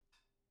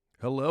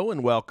Hello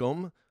and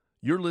welcome.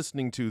 You're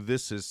listening to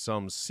This Is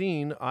Some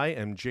Scene. I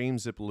am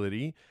James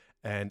Ippoliti,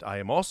 and I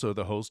am also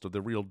the host of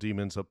the Real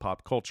Demons of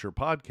Pop Culture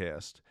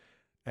podcast,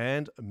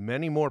 and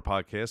many more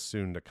podcasts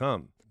soon to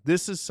come.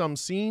 This Is Some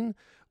Scene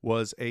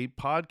was a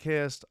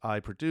podcast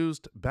I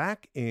produced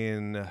back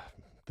in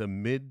the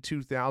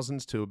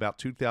mid-2000s to about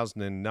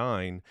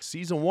 2009.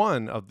 Season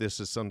 1 of This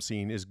Is Some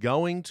Scene is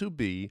going to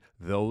be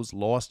those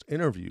lost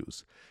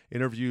interviews.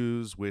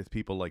 Interviews with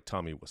people like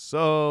Tommy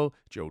Wiseau,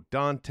 Joe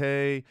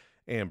Dante,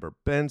 Amber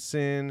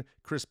Benson,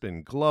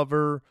 Crispin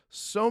Glover,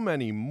 so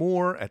many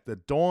more. At the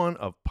dawn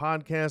of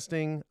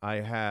podcasting, I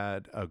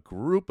had a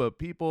group of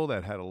people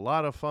that had a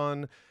lot of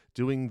fun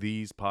doing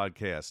these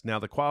podcasts. Now,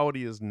 the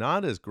quality is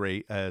not as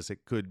great as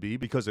it could be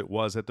because it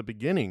was at the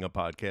beginning of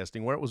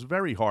podcasting where it was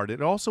very hard.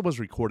 It also was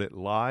recorded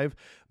live.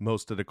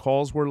 Most of the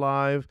calls were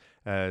live,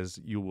 as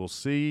you will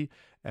see.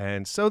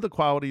 And so the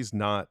quality is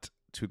not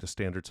to the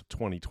standards of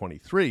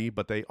 2023,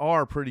 but they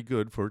are pretty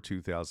good for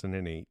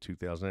 2008,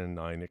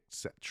 2009,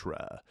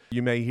 etc.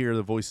 You may hear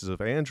the voices of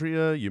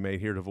Andrea. You may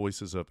hear the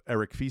voices of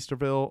Eric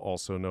Feasterville,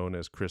 also known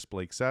as Chris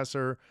Blake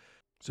Sasser.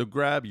 So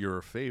grab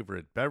your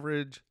favorite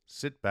beverage,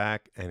 sit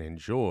back, and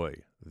enjoy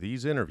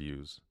these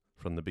interviews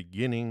from the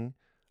beginning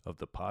of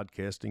the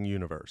podcasting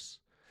universe.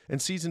 In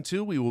Season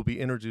 2, we will be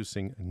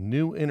introducing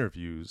new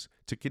interviews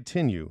to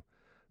continue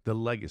the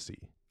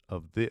legacy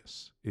of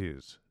This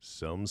Is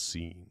Some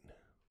Scene.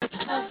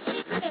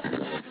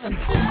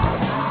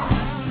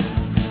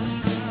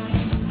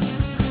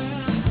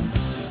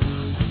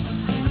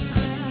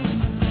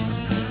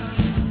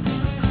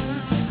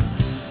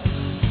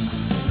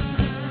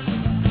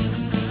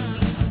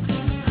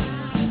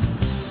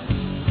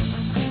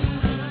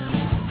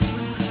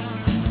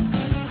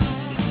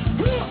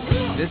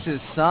 This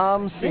is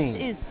some scene.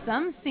 This is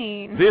some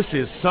scene. This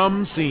is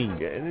some scene.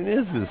 And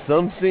this is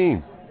some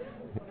scene.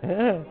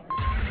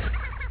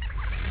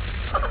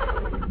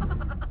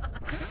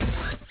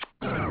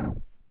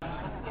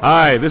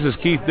 Hi, this is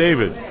Keith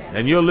David,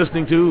 and you're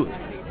listening to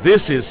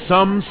This Is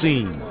Some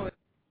Scene.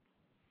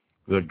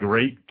 The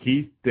great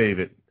Keith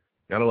David.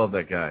 Gotta love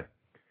that guy.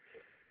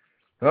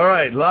 All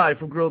right, live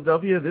from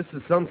Philadelphia, this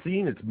is Some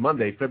Scene. It's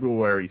Monday,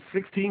 February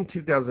 16,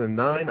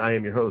 2009. I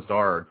am your host,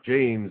 R.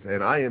 James,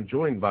 and I am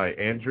joined by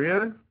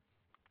Andrea.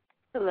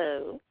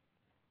 Hello.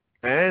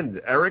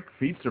 And Eric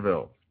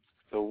Feasterville.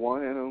 The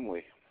one and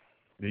only.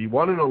 The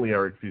one and only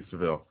Eric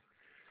Feasterville.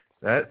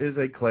 That is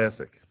a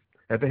classic.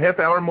 At the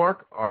half-hour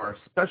mark, our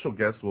special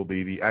guest will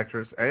be the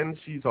actress, and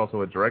she's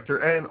also a director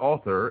and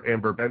author,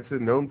 Amber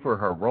Benson, known for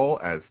her role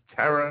as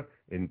Tara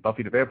in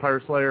Buffy the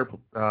Vampire Slayer.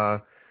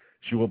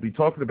 She will be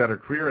talking about her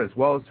career as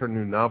well as her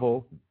new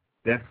novel,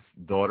 Death's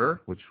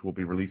Daughter, which will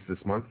be released this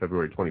month,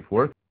 February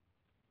 24th.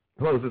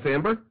 Hello, is this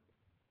Amber?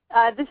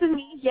 This is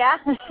me, yeah.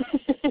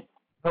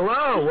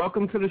 Hello,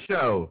 welcome to the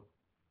show.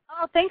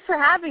 Oh, thanks for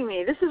having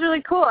me. This is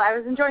really cool. I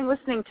was enjoying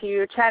listening to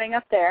you chatting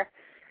up there.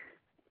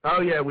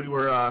 Oh, yeah, we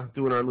were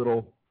doing our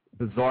little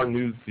bizarre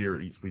news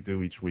series we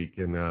do each week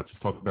and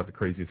just talk about the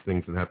craziest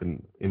things that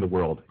happen in the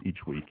world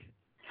each week.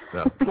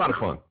 So, it's a lot of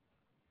fun.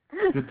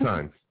 Good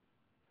times.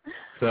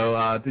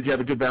 So, did you have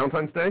a good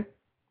Valentine's Day?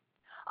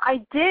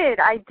 I did.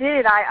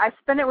 I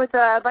spent it with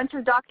a bunch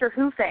of Doctor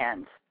Who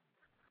fans.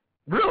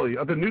 Really?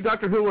 The new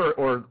Doctor Who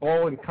or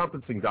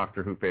all-encompassing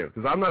Doctor Who fans?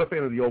 Because I'm not a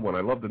fan of the old one.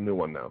 I love the new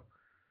one, though.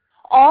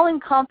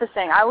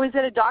 All-encompassing. I was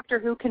at a Doctor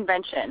Who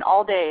convention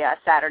all day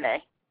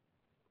Saturday.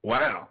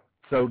 Wow.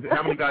 So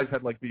how many guys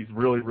had, like, these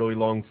really, really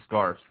long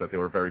scarves that they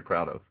were very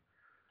proud of?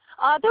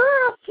 There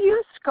were a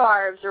few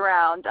scarves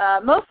around.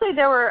 Mostly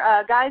there were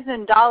guys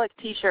in Dalek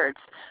T-shirts.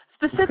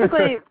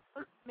 Specifically, the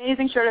most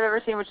amazing shirt I've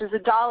ever seen, which is a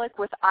Dalek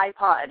with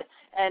iPod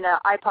and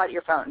iPod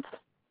earphones.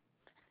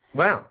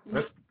 Wow.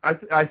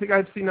 I think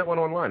I've seen that one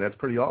online. That's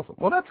pretty awesome.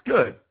 Well, that's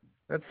good.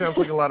 That sounds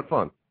like a lot of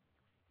fun.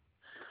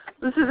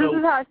 This is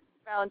how I spend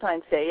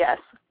Valentine's Day, yes.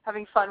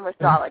 Having fun with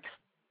Daleks.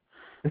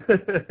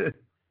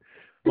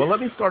 Well,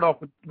 let me start off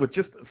with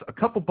just a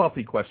couple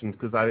Buffy questions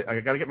because I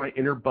got to get my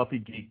inner Buffy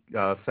geek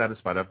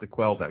satisfied. I have to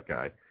quell that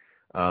guy.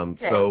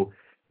 Okay. So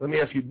let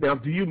me ask you, now,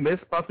 do you miss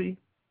Buffy?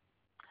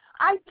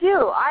 I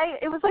do.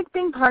 It was like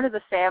being part of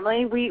the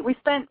family.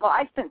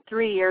 I spent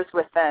 3 years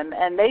with them,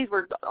 and they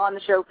were on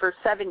the show for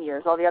 7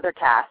 years, all the other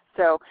cast.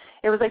 So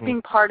it was like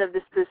being part of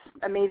this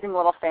amazing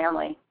little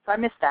family. So I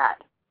miss that.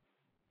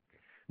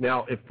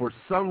 Now, if for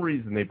some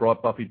reason they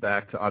brought Buffy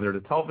back to either the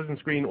television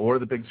screen or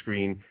the big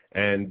screen,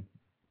 and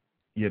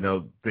you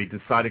know, they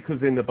decided,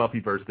 because in the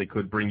Buffyverse they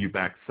could bring you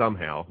back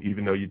somehow,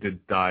 even though you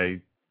did die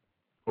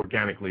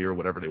organically or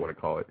whatever they want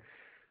to call it.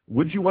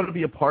 Would you want to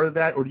be a part of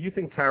that, or do you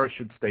think Tara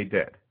should stay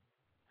dead?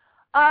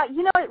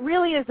 It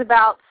really is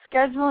about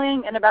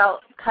scheduling and about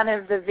kind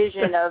of the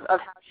vision of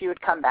how she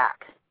would come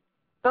back.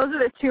 Those are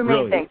the two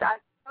main things. I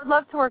would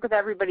love to work with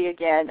everybody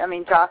again. I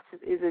mean, Joss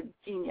is a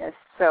genius,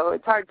 so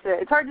it's hard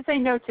to say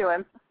no to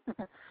him.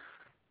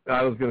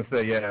 I was going to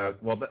say, yeah.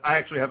 Well, I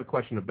actually have a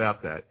question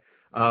about that.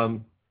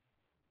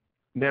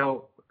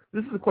 Now,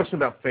 this is a question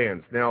about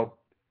fans. Now,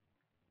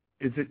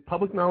 is it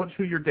public knowledge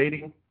who you're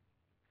dating?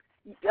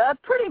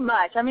 Pretty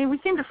much. I mean, we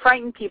seem to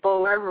frighten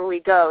people wherever we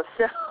go,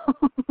 so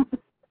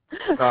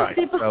All right,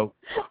 people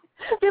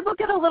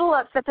get a little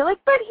upset. They're like,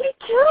 but he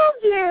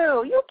killed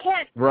you. You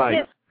can't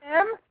kiss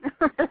him.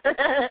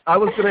 I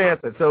was going to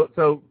ask that.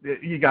 So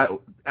you got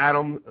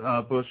Adam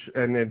Bush,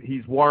 and then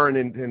he's Warren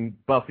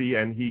and Buffy,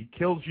 and he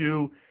kills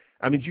you.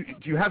 I mean,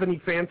 do you have any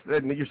fans?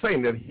 And you're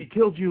saying that he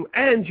killed you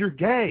and you're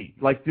gay.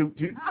 Like, do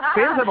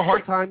fans have a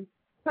hard time?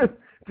 Do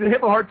they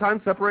have a hard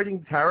time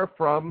separating Tara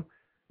from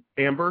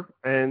Amber?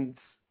 And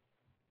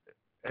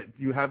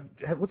you have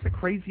what's the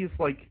craziest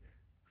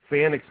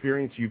fan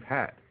experience you've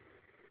had?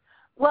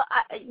 Well,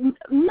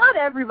 not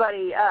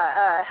everybody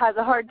has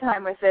a hard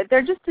time with it.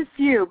 They're just a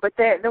few, but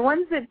the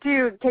ones that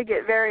do take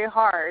it very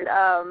hard.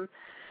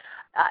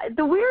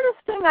 The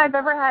weirdest thing I've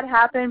ever had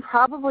happen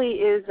probably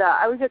is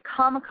I was at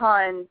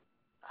Comic-Con,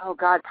 oh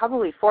God,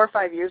 probably 4 or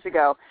 5 years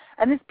ago,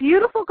 and this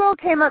beautiful girl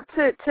came up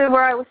to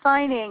where I was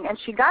signing, and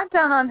she got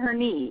down on her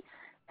knee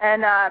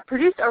and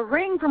produced a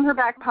ring from her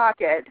back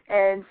pocket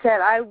and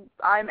said,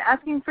 I'm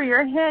asking for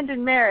your hand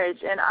in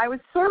marriage. And I was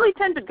sorely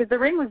tempted because the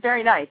ring was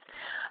very nice.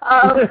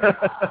 But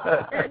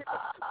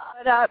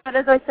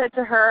as I said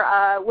to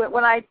her,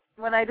 when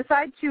I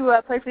decide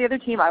to play for the other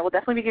team, I will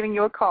definitely be giving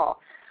you a call.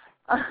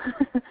 I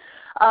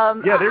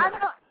don't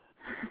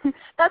know.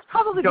 That's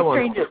probably the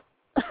strangest.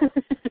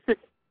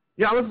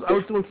 Yeah, I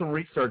was doing some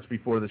research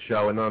before the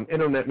show, and on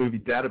Internet Movie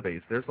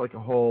Database, there's a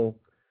whole,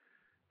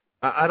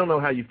 I don't know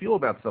how you feel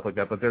about stuff like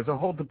that, but there's a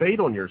whole debate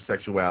on your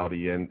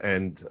sexuality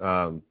and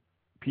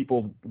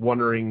people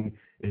wondering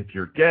if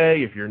you're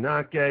gay, if you're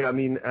not gay. I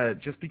mean,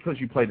 just because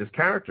you play this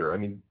character, I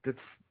mean, does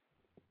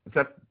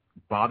that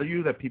bother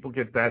you that people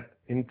get that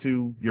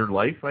into your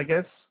life, I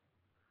guess?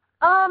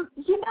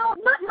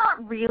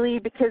 Not really,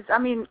 because, I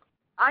mean,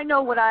 I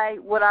know what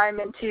I'm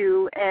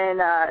into,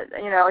 and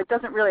it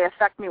doesn't really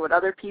affect me what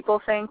other people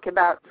think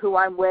about who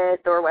I'm with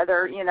or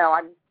whether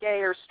I'm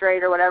gay or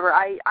straight or whatever.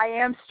 I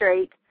am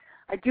straight.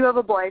 I do have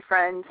a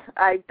boyfriend.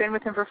 I've been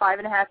with him for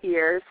 5.5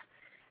 years,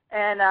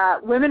 and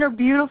women are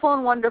beautiful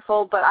and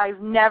wonderful, but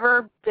I've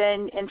never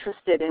been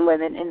interested in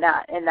women in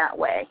that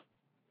way.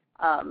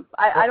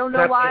 I don't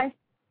know why.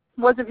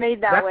 Wasn't made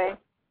that way.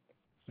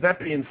 That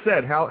being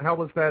said, how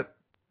was that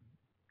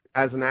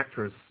as an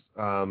actress?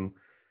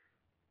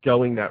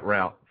 Going that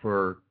route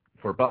for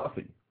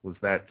Buffy? Was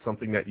that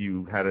something that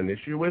you had an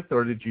issue with,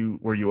 or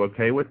were you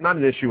okay with? Not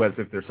an issue as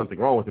if there's something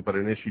wrong with it, but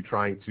an issue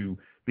trying to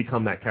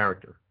become that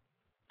character.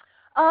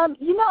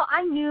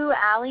 I knew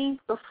Allie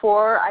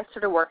before I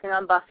started working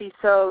on Buffy,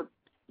 so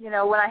when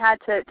I had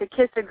to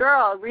kiss a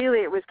girl, really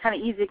it was kind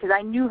of easy because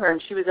I knew her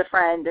and she was a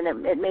friend, and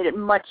it made it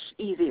much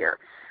easier.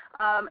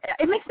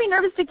 It makes me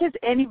nervous to kiss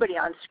anybody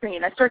on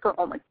screen. I start going,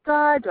 oh my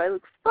God, do I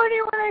look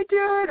funny when I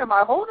do it? Am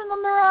I holding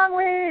them the wrong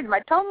way? Does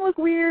my tongue look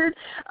weird?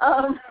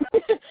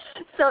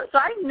 So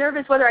I'm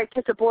nervous whether I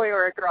kiss a boy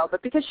or a girl,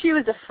 but because she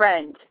was a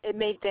friend, it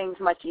made things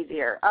much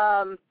easier.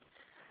 I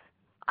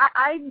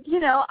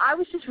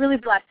was just really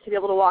blessed to be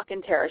able to walk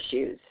in Tara's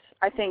shoes.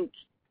 I think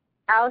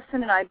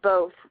Allison and I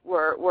both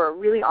were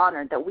really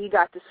honored that we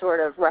got to sort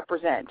of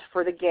represent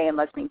for the gay and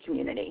lesbian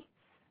community.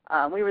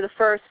 We were the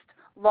first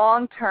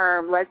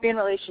long-term lesbian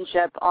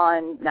relationship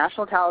on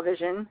national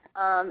television,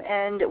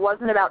 and it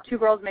wasn't about two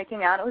girls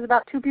making out. It was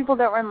about two people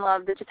that were in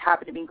love that just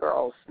happened to be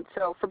girls. And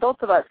so for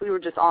both of us, we were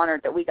just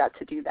honored that we got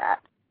to do that.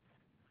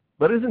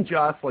 But isn't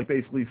Joss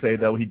basically say,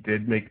 though, he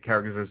did make the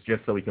characters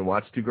just so he can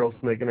watch two girls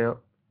making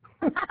out?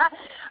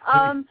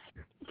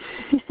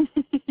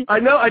 I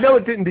know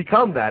it didn't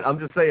become that. I'm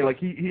just saying,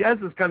 he has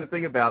this kind of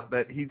thing about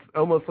that he's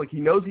almost he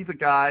knows he's a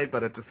guy,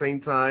 but at the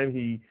same time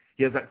he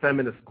has that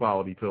feminist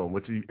quality to him,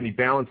 and he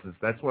balances.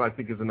 That's what I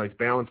think is a nice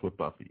balance with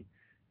Buffy,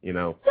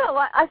 Yeah,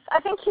 well, I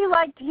think he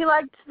liked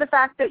the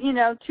fact that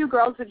two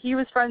girls that he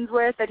was friends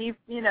with, that he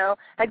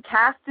had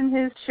cast in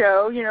his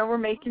show, were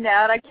making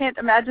out. I can't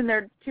imagine there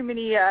are too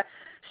many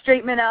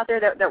straight men out there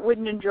that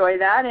wouldn't enjoy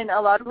that, and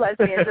a lot of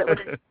lesbians that would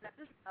enjoy that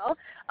as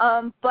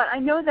well. But I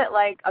know that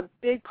a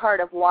big part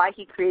of why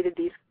he created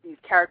these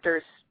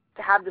characters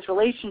to have this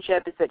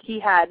relationship is that he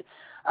had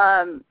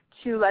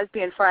two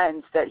lesbian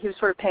friends that he was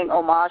sort of paying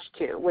homage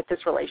to with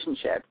this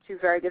relationship. Two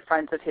very good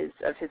friends of his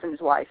and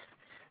his wife,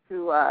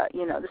 who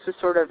this was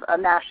sort of a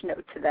mash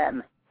note to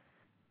them.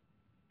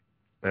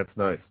 That's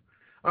nice.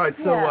 All right,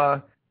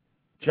 so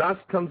Joss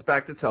comes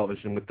back to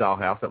television with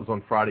Dollhouse. That was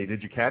on Friday.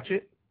 Did you catch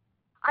it?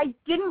 I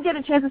didn't get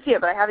a chance to see it,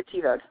 but I have it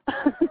TiVo'd.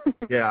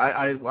 Yeah,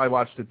 I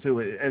watched it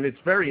too, and it's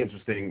very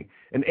interesting.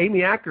 And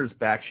Amy Acker's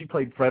back. She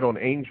played Fred on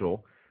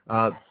Angel.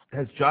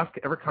 Has Joss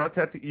ever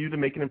contacted you to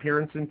make an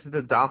appearance into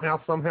the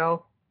Dollhouse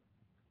somehow?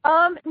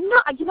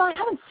 No, I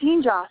haven't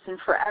seen Joss in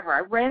forever.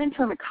 I ran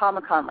into him at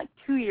Comic-Con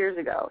 2 years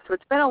ago, so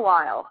it's been a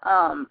while.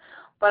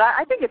 But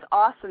I think it's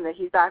awesome that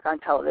he's back on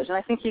television.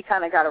 I think he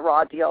kind of got a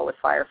raw deal with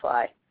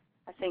Firefly.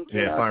 I think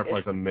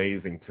Firefly's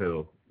amazing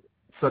too.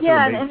 Such an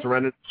amazing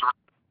serenity.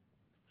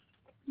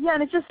 Yeah,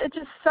 and it just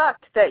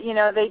sucked that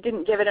they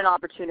didn't give it an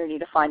opportunity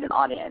to find an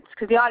audience,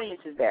 because the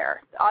audience is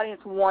there. The audience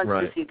wants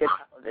to see good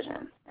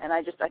television, and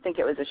I think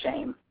it was a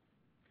shame.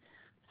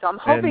 So I'm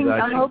hoping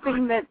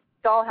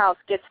Dollhouse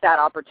gets that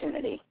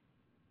opportunity.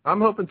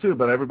 I'm hoping too,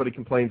 but everybody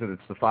complains that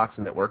it's the Fox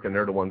network, and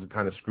they're the ones that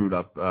kind of screwed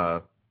up,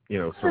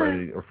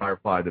 Serenity or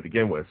Firefly to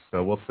begin with.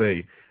 So we'll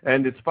see.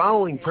 And it's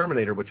following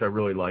Terminator, which I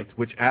really liked,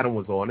 which Adam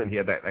was on, and he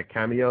had that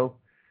cameo.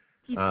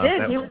 He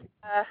did. He was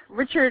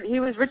Richard. He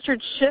was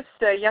Richard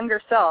Schiff's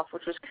younger self,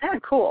 which was kind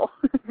of cool.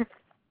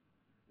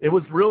 It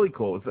was really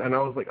cool, and I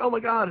was like, "Oh my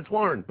God, it's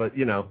Warren!" But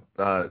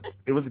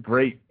it was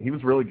great. He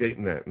was really great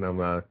in that, and I'm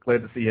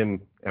glad to see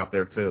him out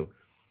there too.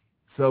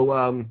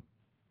 So,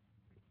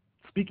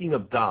 speaking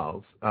of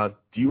dolls, do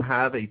you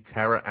have a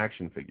Tara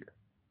action figure?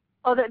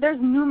 Oh, there's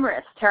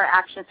numerous Tara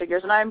action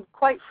figures, and I'm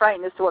quite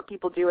frightened as to what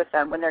people do with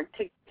them when they're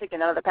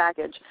taken out of the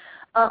package.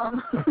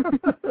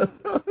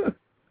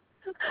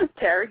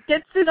 Tara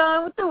gets it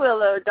on with the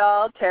Willow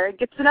doll. Tara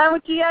gets it on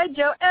with G.I.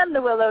 Joe and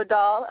the Willow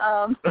doll.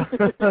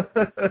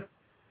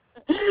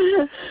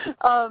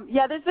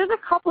 Yeah, there's a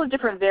couple of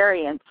different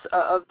variants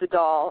of the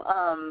doll.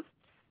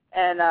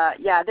 I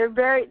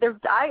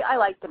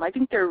like them. I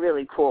think they're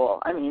really cool.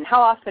 I mean,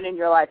 how often in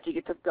your life do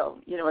you get to go,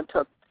 into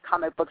a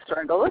comic book store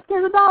and go, look,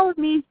 there's a doll with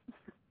me?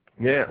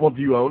 Yeah. Well,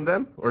 do you own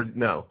them or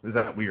no? Is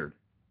that weird?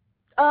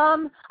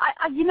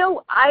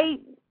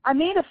 I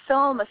made a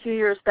film a few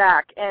years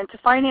back, and to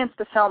finance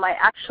the film, I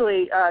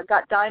actually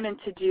got Diamond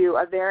to do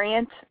a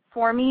variant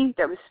for me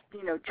that was,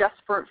 just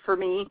for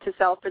me to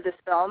sell for this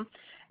film.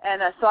 And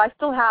so I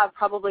still have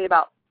probably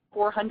about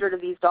 400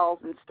 of these dolls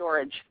in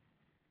storage.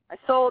 I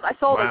sold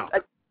wow.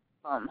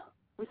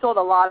 We sold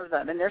a lot of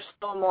them, and there's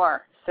still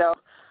more. So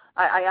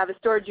I have a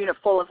storage unit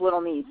full of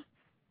little me's.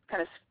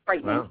 Kind of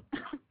frightening. Wow.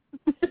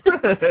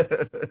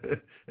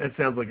 That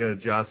sounds like a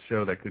Joss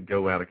show that could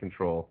go out of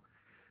control.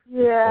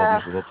 Yeah. All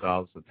these little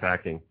dolls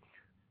attacking.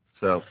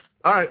 So,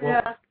 all right,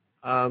 well,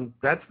 yeah.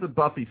 That's the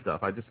Buffy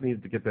stuff. I just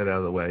needed to get that out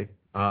of the way.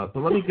 But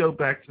let me go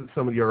back to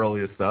some of your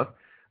earlier stuff.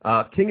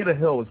 King of the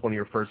Hill was one of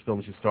your first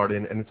films you starred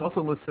in, and it's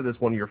also listed as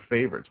one of your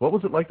favorites. What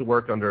was it like to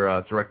work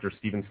under director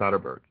Steven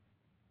Soderbergh?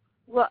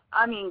 Well,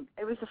 I mean,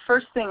 it was the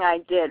first thing I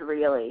did,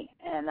 really,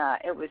 and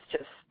it was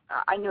just,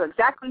 I knew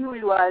exactly who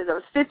he was. I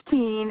was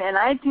 15, and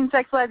I had seen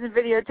Sex, Lies, and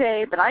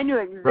Videotape, and I knew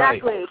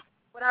exactly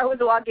what I was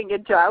walking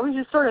into. I was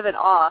just sort of in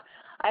awe.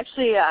 I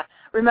actually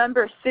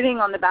remember sitting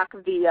on the back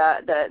of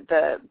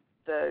the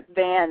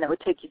van that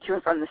would take you to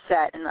and from the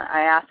set, and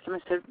I asked him,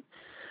 I said,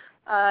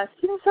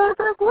 Steven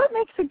Soderbergh, what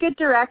makes a good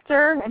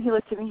director? And he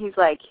looked at me, he's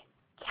like,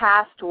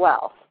 cast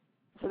well.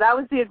 So that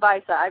was the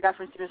advice I got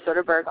from Steven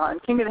Soderbergh on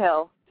King of the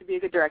Hill, to be a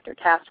good director,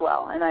 cast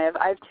well. And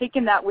I've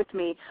taken that with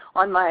me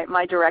on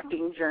my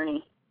directing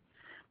journey.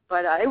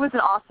 But it was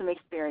an awesome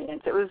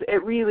experience. It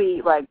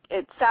really,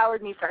 it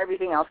soured me for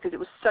everything else because it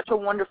was such a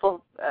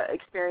wonderful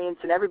experience,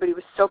 and everybody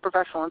was so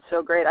professional and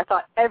so great. I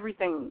thought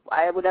everything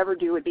I would ever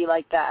do would be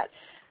like that.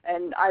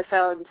 And I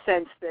found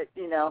since that,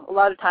 a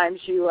lot of times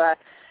you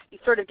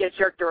sort of get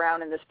jerked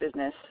around in this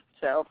business.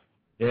 So.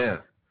 Yeah.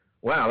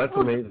 Wow, that's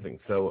amazing.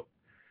 So,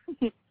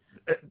 do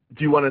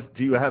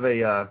you have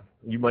a,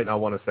 you might not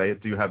want to say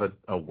it, do you have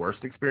a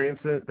worst experience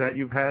that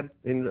you've had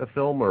in a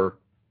film or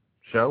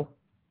show?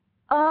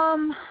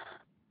 I'm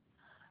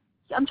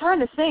trying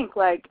to think.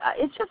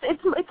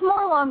 It's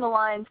more along the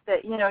lines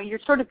that you're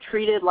sort of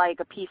treated like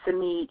a piece of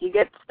meat. You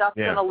get stuffed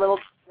in a little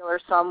trailer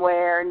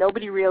somewhere.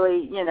 Nobody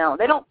really,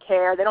 they don't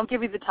care. They don't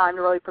give you the time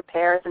to really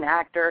prepare as an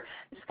actor.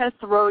 They just kind of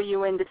throw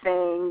you into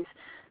things.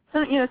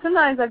 So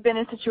sometimes I've been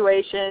in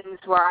situations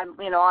where I'm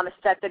on a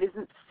set that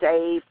isn't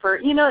safe, or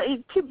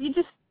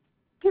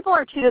people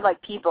are treated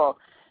like people.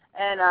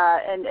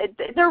 And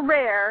they're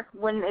rare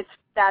when it's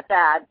that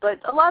bad, but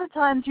a lot of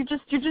times you're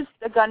just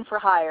a gun for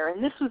hire,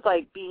 and this was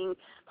like being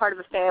part of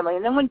a family.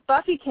 And then when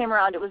Buffy came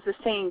around, it was the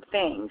same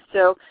thing.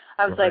 So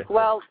I was like,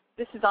 well,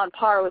 this is on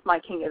par with my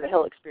King of the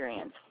Hill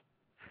experience.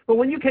 Well,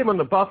 when you came on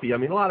the Buffy, I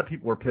mean, a lot of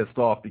people were pissed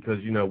off because,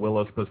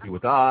 Willow's supposed to be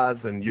with Oz,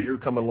 and you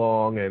come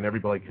along, and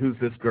everybody like, who's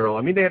this girl?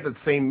 I mean, they had the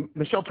same,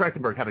 Michelle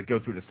Trachtenberg had to go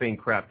through the same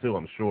crap too,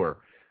 I'm sure.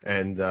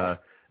 And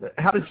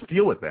how did you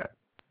deal with that?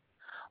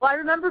 Well, I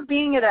remember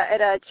being at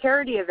a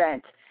charity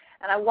event,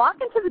 and I walk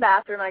into the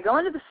bathroom, and I go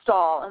into the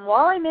stall, and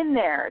while I'm in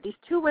there, these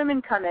two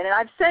women come in, and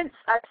I've since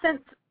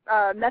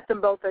met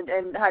them both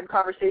and had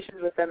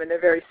conversations with them, and they're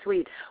very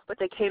sweet. But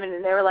they came in,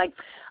 and they were like,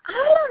 I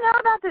don't know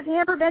about this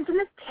Amber Benson,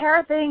 this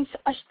Tara thing.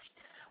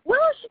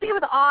 Willow should be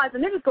with Oz,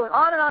 and they're just going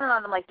on and on and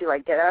on. I'm like, do I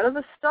get out of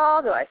the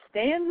stall? Do I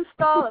stay in the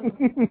stall?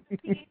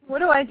 What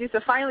do I do?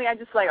 So finally, I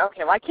just okay,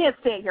 well, I can't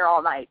stay in here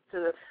all night.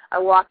 So I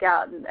walk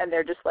out, and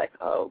they're just like,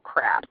 oh,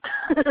 crap.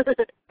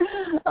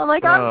 I'm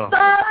like, I'm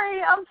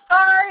sorry.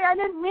 I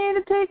didn't mean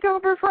to take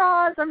over for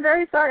Oz. I'm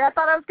very sorry. I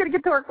thought I was going to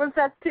get to work with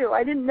Seth, too.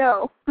 I didn't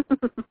know.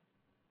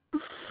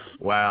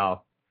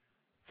 Wow.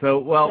 So,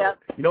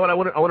 You know what? I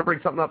want to bring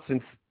something up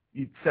since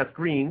Seth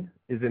Green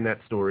is in that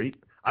story.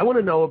 I want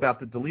to know about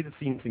the deleted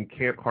scenes in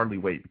Can't Hardly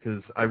Wait,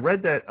 because I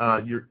read that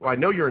I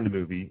know you're in the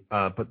movie,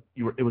 but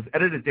it was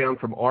edited down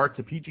from R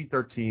to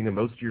PG-13, and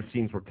most of your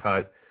scenes were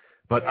cut.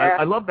 But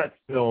I love that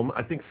film.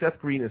 I think Seth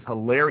Green is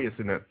hilarious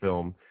in that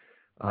film.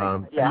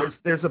 And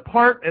there's a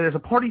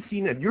party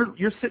scene, and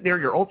you're sitting there,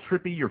 you're all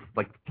trippy, you're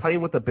like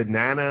playing with a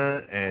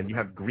banana, and you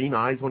have green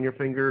eyes on your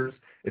fingers.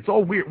 It's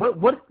all weird.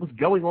 What was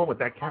going on with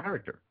that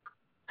character?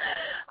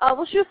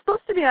 Well, she was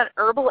supposed to be on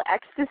herbal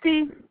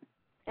ecstasy,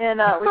 and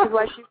which is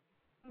why she's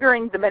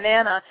fingering the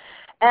banana.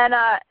 And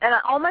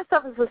all my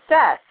stuff is with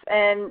Seth,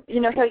 and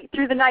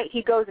through the night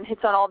he goes and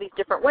hits on all these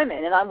different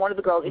women, and I'm one of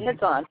the girls he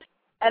hits on.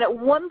 And at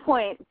one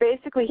point,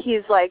 basically,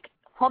 he's like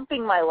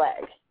humping my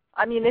leg.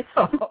 I mean, it's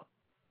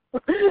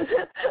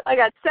I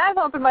got Seth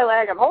humping my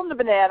leg. I'm holding the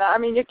banana. I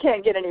mean, you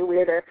can't get any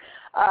weirder.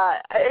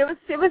 It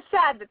was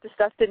sad that the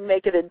stuff didn't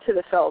make it into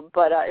the film,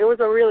 but it was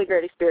a really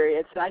great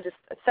experience. And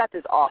Seth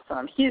is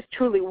awesome. He's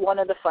truly one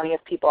of the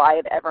funniest people I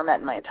have ever met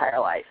in my entire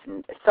life,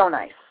 and it's so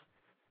nice.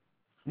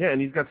 Yeah, and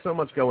he's got so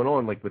much going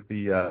on, like with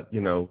the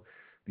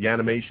the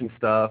animation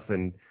stuff,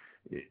 and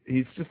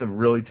he's just a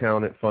really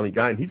talented, funny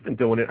guy. And he's been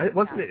doing it.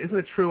 Isn't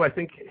it true? I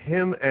think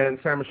him and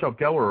Sarah Michelle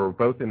Gellar were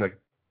both in the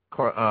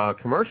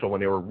commercial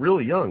when they were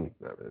really young.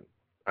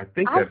 I've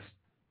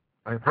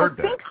heard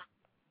that.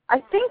 I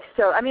think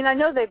so. I mean, I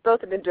know they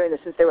both have been doing this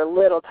since they were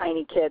little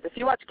tiny kids. If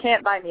you watch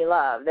Can't Buy Me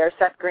Love, there's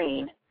Seth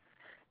Green.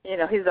 He's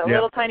a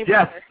little tiny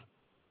brother.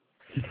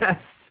 Yes.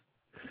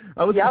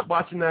 I was just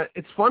watching that.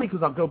 It's funny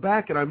because I'll go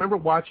back and I remember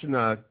watching.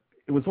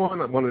 It was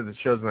on one of the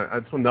shows, and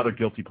it's another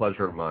guilty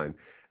pleasure of mine.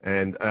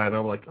 And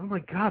I'm like, oh my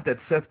God, that's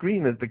Seth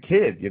Green as the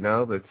kid,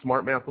 the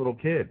smart mouth little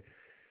kid.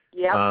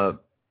 Yeah.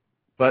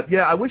 But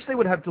yeah, I wish they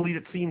would have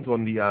deleted scenes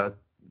on the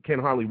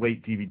Can't Hardly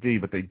Wait DVD,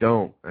 but they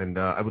don't. And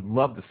I would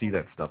love to see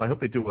that stuff. I hope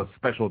they do a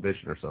special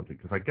edition or something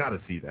because I got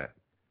to see that.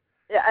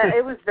 Yeah,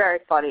 it was very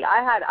funny.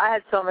 I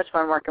had so much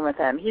fun working with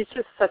him. He's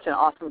just such an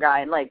awesome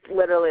guy, and like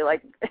literally,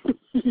 like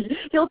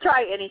he'll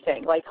try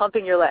anything, like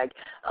humping your leg.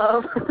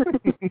 All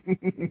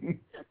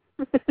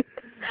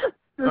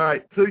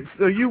right.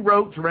 So you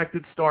wrote,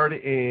 directed, starred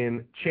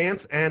in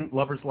Chance and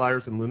Lovers,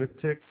 Liars, and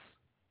Lunatics.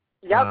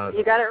 Yep,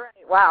 you got it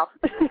right. Wow.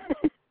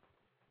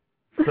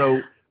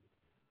 So,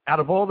 out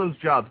of all those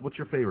jobs, what's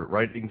your favorite?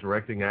 Writing,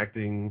 directing,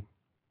 acting?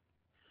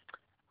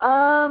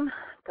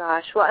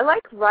 Gosh, well, I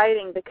like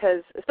writing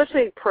because,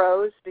 especially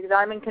prose, because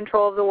I'm in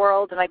control of the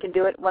world and I can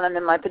do it when I'm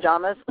in my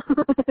pajamas.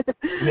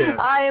 Yeah.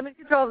 I am in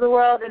control of the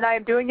world and I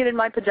am doing it in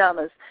my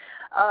pajamas.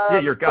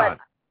 You're God.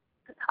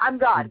 I'm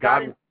God.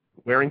 God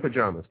wearing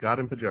pajamas. God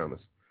in pajamas.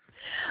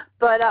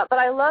 But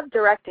I love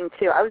directing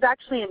too. I was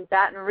actually in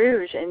Baton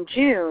Rouge in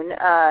June,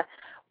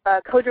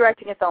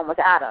 co-directing a film with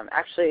Adam.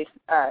 Actually,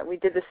 we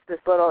did this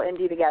little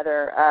indie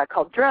together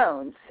called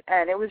Drones,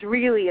 and it was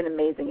really an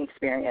amazing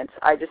experience.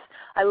 I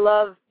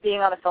love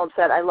being on a film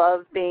set. I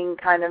love being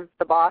kind of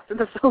the boss of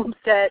the film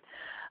set.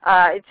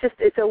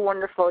 It's a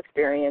wonderful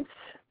experience.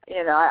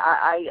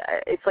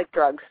 It's like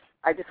drugs.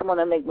 I just want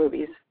to make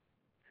movies.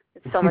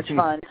 It's so much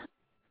fun.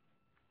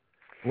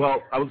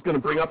 Well, I was going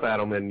to bring up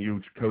Adam and you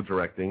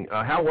co-directing.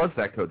 How was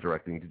that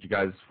co-directing? Did you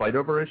guys fight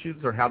over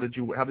issues, or how did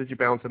you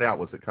balance it out?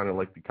 Was it kind of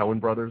like the Coen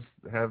brothers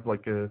have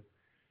like a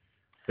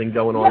thing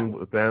going on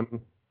with them?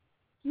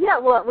 Yeah,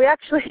 well, we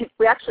actually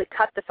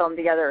cut the film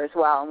together as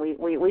well, and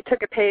we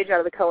took a page out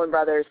of the Coen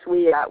brothers.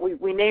 We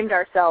named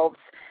ourselves.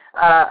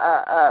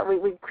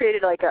 We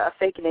created like a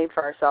fake name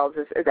for ourselves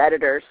as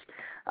editors.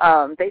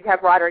 They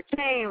have Roderick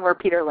Kane, we're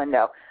Peter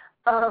Lindo.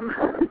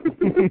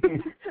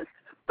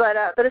 But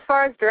as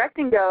far as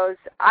directing goes,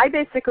 I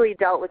basically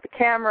dealt with the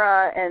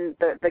camera and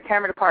the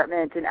camera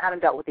department, and Adam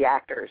dealt with the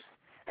actors.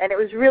 And it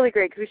was really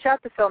great because we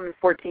shot the film in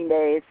 14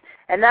 days,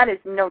 and that is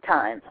no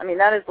time. I mean,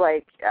 that is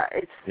like,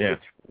 it's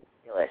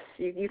ridiculous.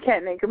 You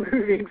can't make a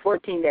movie in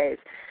 14 days.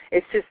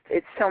 It's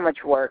so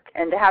much work.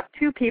 And to have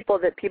two people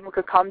that people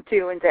could come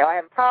to and say, oh, I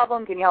have a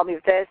problem, can you help me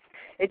with this?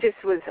 It just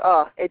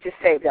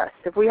saved us.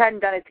 If we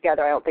hadn't done it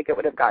together, I don't think it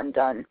would have gotten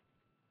done.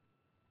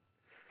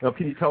 Now,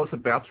 can you tell us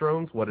about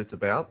Drones, what it's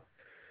about?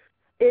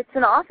 It's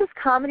an office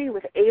comedy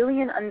with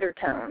alien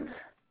undertones.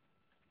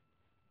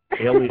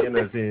 Alien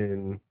as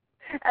in...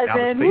 As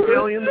in... Space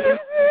aliens?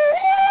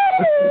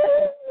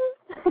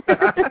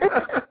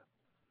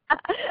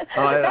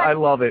 I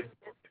love it.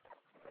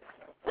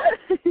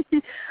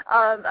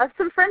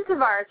 Some friends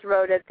of ours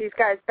wrote it. These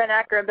guys, Ben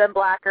Acker and Ben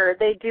Blacker,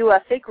 they do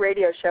a fake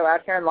radio show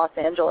out here in Los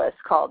Angeles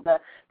called the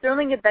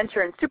Thrilling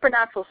Adventure and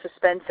Supernatural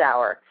Suspense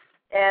Hour.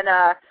 And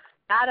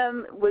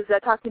Adam was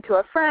talking to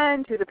a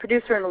friend who's a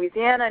producer in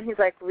Louisiana, and he's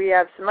like, we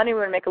have some money, we're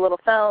going to make a little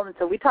film. And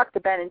so we talked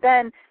to Ben, and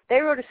Ben, they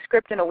wrote a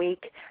script in a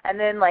week, and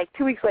then like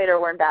 2 weeks later,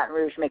 we're in Baton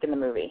Rouge making the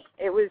movie.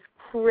 It was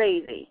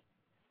crazy.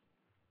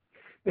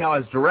 Now,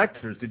 as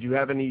directors, did you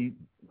have any...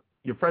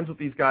 You're friends with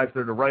these guys,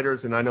 they're the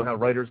writers, and I know how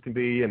writers can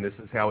be, and this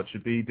is how it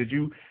should be. Did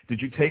you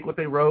take what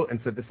they wrote and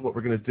said, this is what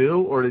we're going to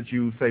do, or did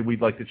you say,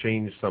 we'd like to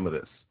change some of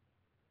this?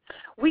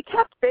 We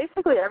kept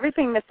basically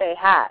everything that they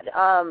had.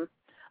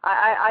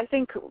 I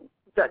think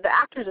the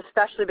actors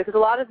especially, because a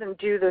lot of them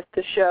do the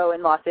show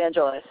in Los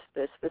Angeles,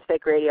 this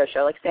fake radio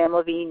show. Like Sam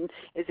Levine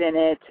is in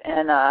it,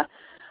 and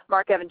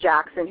Mark Evan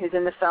Jackson, who's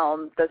in the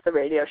film, does the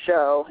radio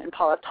show, and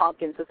Paul F.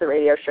 Tompkins does the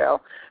radio show.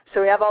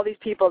 So we have all these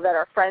people that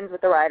are friends with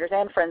the writers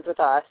and friends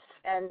with us,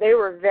 and they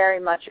were very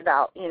much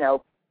about,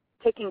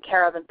 taking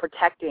care of and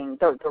protecting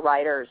the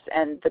writers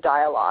and the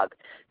dialogue.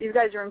 These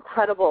guys are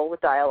incredible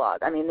with dialogue.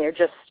 I mean,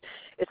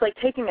 it's like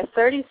taking a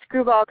 30s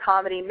screwball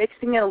comedy,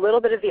 mixing in a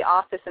little bit of The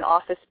Office and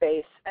Office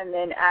Space, and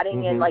then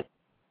adding in like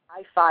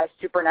sci-fi,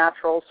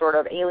 supernatural sort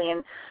of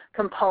alien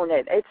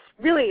component. It's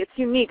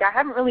unique. I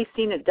haven't really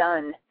seen it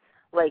done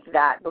like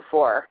that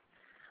before.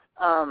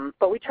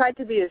 But we tried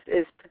to be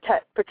as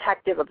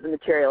protective of the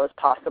material as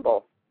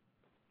possible.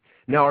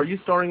 Now, are you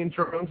starring in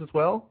drones as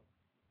well?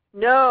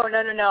 No.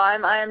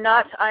 I am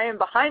not. I am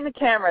behind the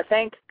camera.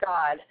 Thank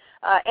God.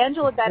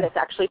 Angela Bettis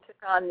actually took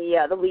on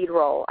the lead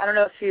role. I don't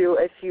know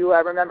if you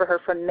remember her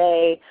from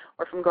May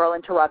or from Girl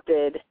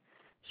Interrupted.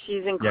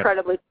 She's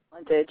incredibly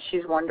talented.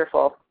 She's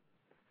wonderful.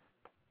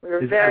 We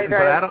were very.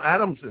 But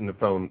Adam's in the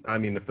film. I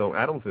mean, the film.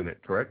 Adam's in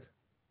it, correct?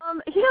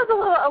 He has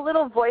a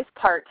little voice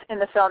part in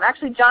the film.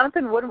 Actually,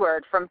 Jonathan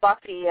Woodward from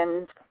Buffy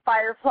and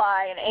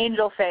Firefly and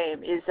Angel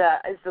fame is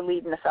the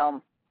lead in the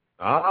film.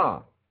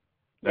 Ah,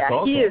 that's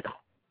awesome. He is.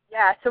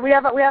 Yeah, so we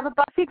have a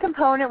Buffy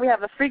component, we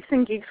have a Freaks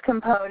and Geeks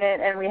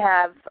component, and we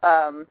have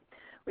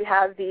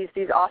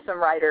these awesome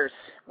writers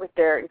with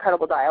their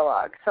incredible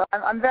dialogue. So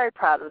I'm very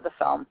proud of the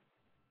film.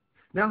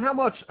 Now, how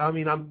much? I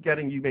mean, I'm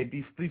getting you made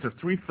these are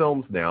 3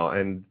 films now,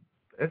 and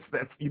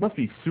you must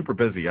be super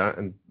busy.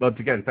 But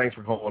again, thanks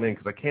for calling in,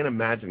 because I can't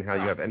imagine how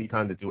you have any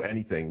time to do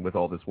anything with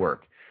all this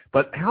work.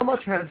 But how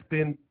much has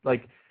being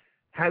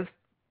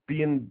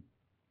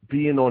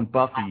on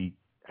Buffy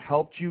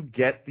helped you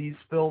get these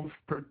films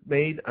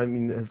made? I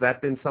mean, has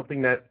that been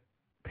something that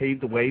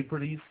paved the way for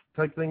these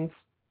type things?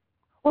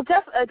 Well,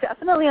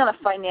 definitely on a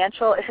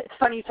financial. It's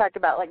funny you talked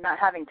about like not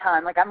having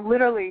time. Like I'm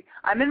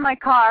in my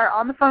car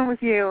on the phone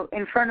with you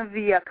in front of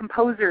the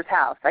composer's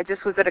house. I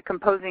just was at a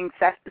composing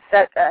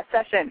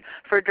session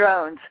for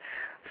drones.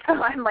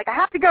 So I'm like, I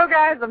have to go,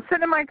 guys. I'm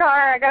sitting in my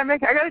car. I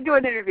gotta do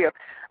an interview.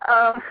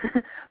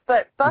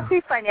 But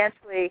Buffy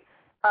financially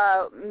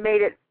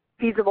made it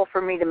feasible for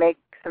me to make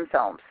some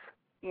films.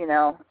 You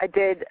know, I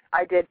did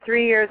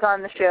 3 years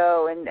on the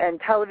show, and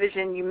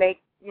television, you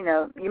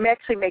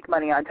actually make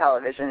money on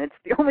television. It's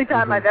the only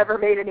time I've ever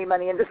made any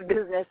money in this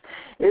business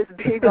is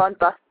being on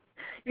Buffy.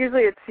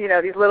 Usually it's,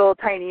 these little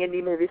tiny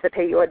indie movies that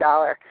pay you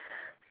 $1.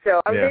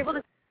 So I was able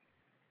to...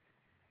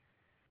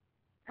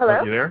 Hello?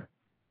 Are you there?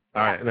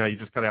 All right. No, you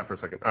just cut out for a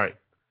second. All right.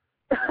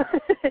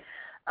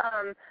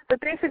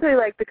 But basically,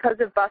 like, because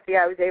of Buffy,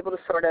 I was able to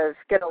sort of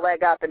get a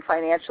leg up and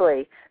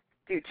financially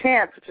do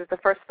Chance, which was the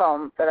first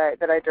film that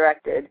I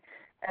directed.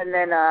 And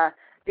then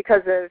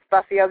because of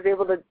Buffy, I was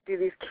able to do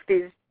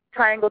these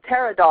Triangle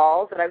Terror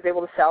dolls that I was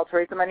able to sell to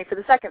raise the money for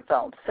the second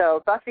film.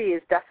 So Buffy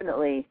has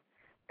definitely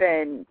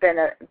been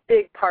a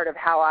big part of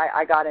how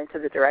I got into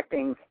the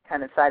directing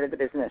kind of side of the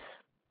business.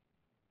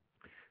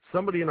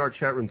 Somebody in our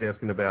chat room is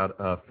asking about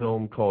a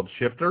film called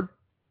Shifter.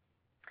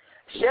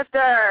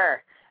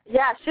 Shifter!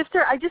 Yeah,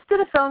 Shifter. I just did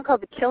a film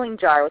called The Killing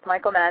Jar with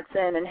Michael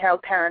Madsen and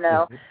Harold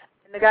Perrineau.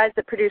 And the guys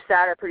that produce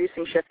that are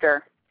producing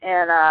Shifter.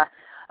 And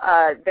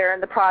they're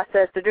in the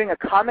process. They're doing a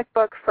comic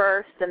book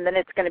first, and then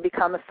it's going to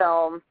become a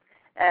film.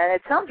 And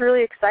it sounds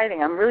really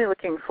exciting. I'm really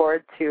looking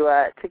forward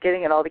to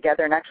getting it all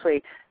together and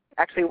actually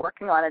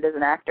working on it as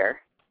an actor.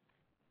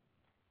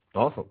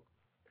 Awesome.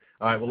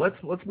 All right, well,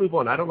 let's move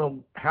on. I don't know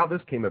how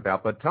this came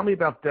about, but tell me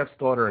about Death's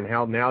Daughter and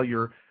how now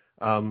you're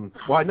well,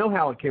 I know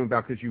how it came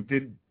about because you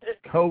did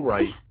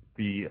co-write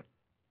the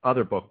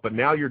other book, but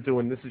now you're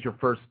doing, this is your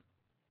first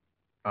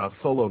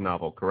solo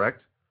novel,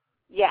 correct?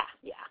 Yeah.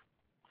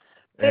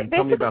 And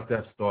tell me about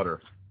Death's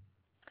Daughter.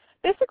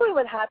 Basically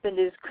what happened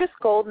is Chris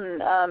Golden,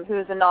 who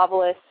is a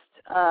novelist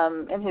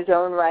in his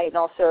own right and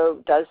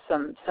also does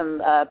some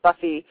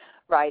Buffy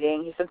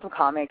writing. He's done some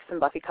comics, some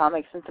Buffy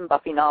comics, and some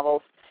Buffy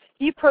novels.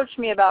 He approached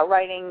me about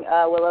writing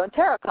a Willow and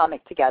Tara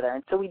comic together,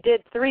 and so we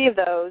did 3 of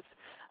those,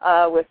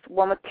 with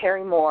one with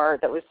Terry Moore.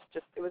 It was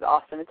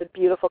awesome. It's a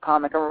beautiful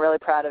comic. I'm really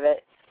proud of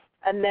it.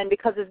 And then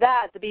because of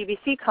that, the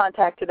BBC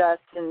contacted us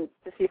to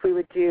see if we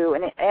would do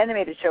an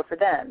animated show for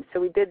them.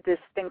 So we did this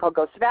thing called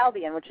Ghost of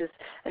Albion, which is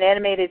an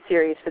animated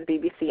series for the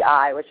BBC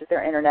I, which is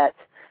their internet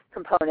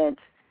component.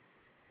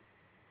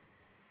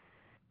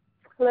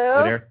 Hello?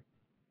 You there?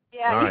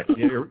 Yeah. All right,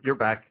 you're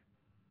back.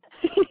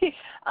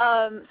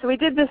 So we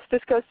did this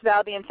Ghost of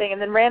Albion thing,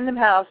 and then Random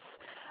House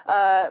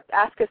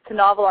asked us to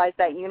novelize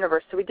that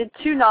universe. So we did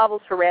 2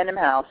 novels for Random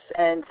House,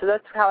 and so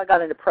that's how I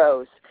got into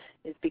prose.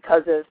 Is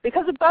because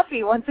of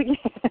Buffy once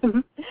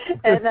again,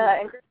 and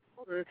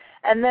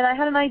then I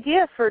had an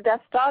idea for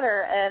Death's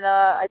Daughter, and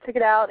I took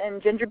it out,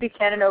 and Ginger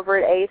Buchanan over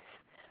at Ace,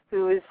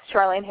 who is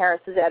Charlaine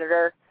Harris's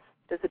editor,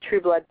 does the True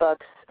Blood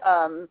books,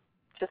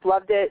 just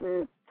loved it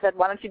and said,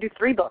 why don't you do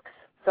 3 books?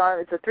 So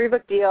it's a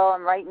 3-book deal.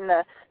 I'm writing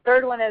the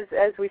 3rd one as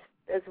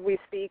we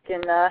speak,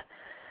 and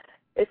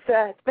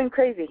it's been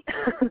crazy.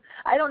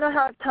 I don't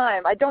have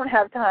time.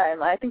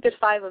 I think there's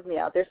 5 of me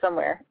out there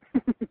somewhere.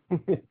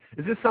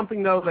 Is this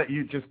something though that do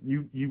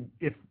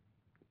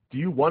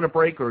you want a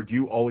break, or do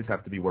you always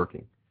have to be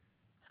working?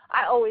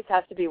 I always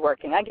have to be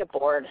working. I get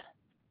bored.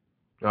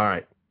 All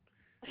right.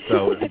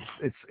 So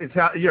it's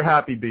you're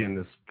happy being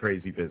this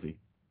crazy busy.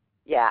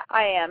 Yeah,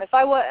 I am. If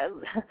I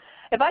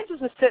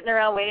just was sitting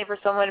around waiting for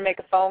someone to make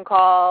a phone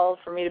call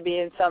for me to be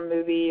in some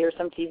movie or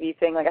some TV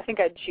thing, like I think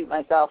I'd shoot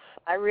myself.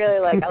 I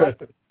like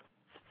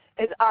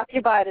as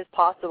occupied as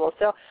possible.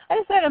 So I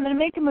decided I'm going to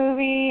make a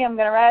movie. I'm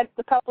going to write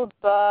a couple of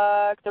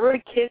books. I wrote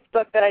a kid's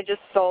book that I just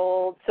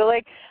sold. So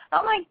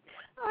I'm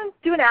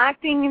doing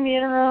acting in the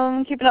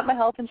interim, keeping up my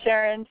health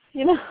insurance,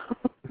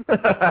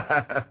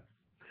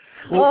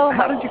 Well,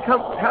 how did you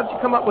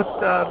come up with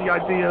the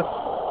idea?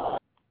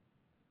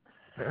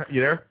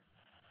 You there?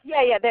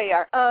 Yeah, there you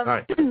are. All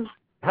right.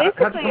 How did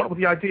you come up with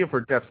the idea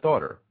for Death's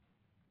Daughter?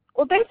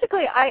 Well,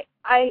 basically,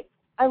 I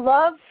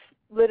love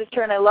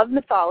literature and I love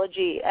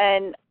mythology,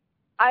 and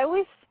I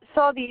always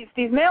saw these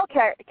male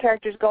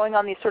characters going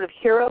on these sort of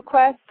hero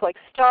quests, like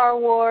Star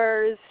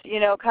Wars,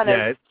 kind of.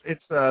 Yeah,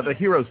 it's the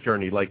hero's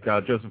journey, like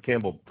Joseph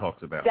Campbell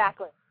talks about.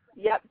 Exactly.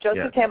 Yep,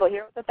 Joseph Campbell,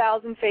 Hero with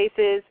 1,000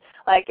 Faces,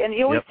 and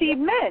you always see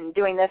men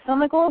doing this. So I'm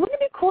like, well, wouldn't it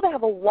be cool to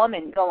have a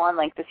woman go on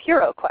like this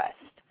hero quest?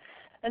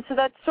 And so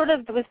that sort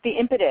of was the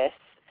impetus.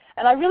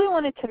 And I really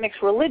wanted to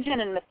mix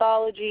religion and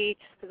mythology,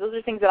 because those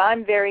are things that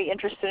I'm very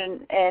interested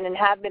in and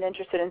have been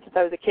interested in since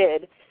I was a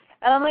kid.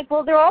 And I'm like,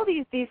 well, there are all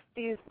these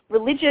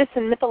religious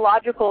and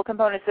mythological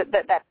components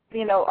that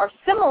are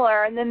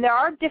similar, and then there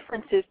are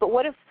differences. But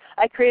what if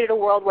I created a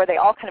world where they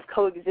all kind of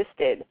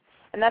coexisted?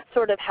 And that's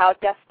sort of how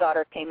Death's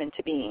Daughter came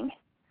into being.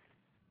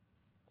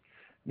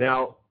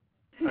 Now,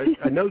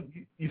 I know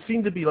you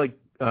seem to be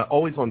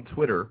always on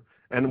Twitter,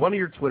 and one of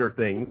your Twitter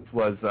things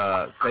was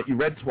that you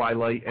read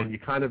Twilight, and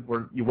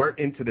you weren't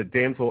into the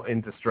damsel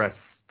in distress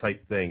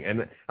type thing.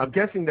 And I'm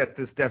guessing that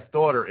this Death's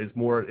Daughter is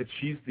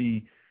she's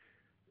the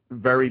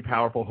very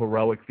powerful,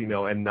 heroic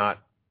female, and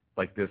not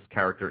like this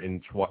character in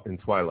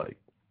Twilight.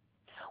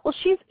 Well,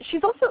 she's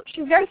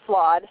very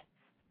flawed.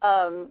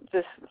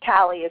 This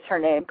Callie is her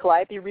name,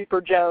 Calliope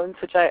Reaper Jones,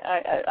 which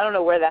I don't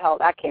know where the hell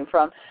that came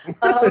from.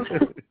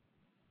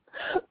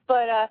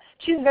 But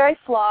she's very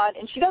flawed,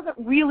 and she doesn't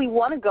really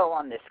want to go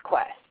on this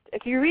quest.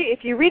 If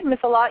you read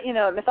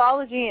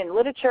mythology and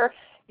literature,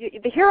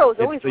 the hero is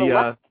always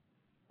reluctant.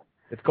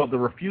 It's called The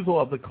Refusal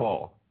of the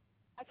Call.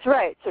 That's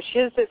right. So she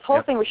has this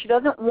whole thing where she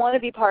doesn't want to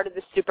be part of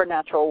the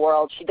supernatural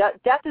world.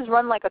 Death is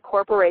run like a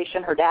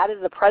corporation. Her dad is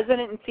the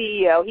president and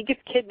CEO. He gets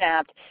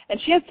kidnapped,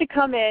 and she has to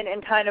come in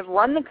and kind of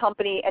run the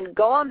company and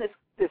go on this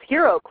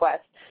hero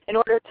quest in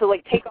order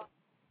to take off.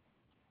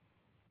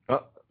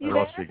 Oh, I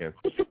lost you again.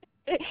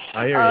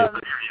 I hear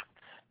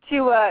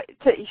you.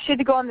 She had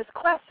to go on this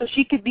quest so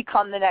she could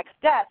become the next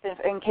Death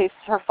in case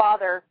her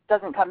father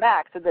doesn't come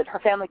back, so that her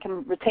family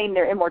can retain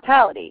their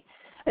immortality.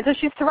 And so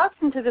she's thrust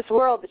into this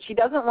world that she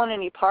doesn't want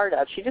any part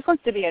of. She just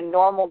wants to be a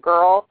normal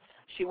girl.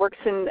 She works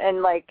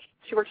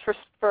she works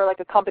for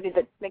a company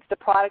that makes the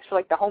products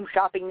for the Home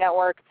Shopping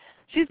Network.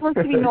 She just wants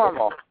to be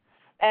normal.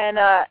 And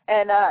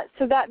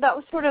so that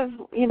was sort of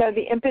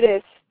the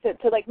impetus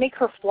to make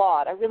her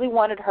flawed. I really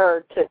wanted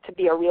her to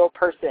be a real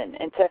person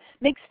and to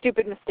make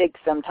stupid mistakes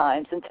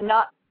sometimes and to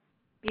not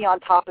be on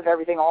top of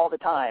everything all the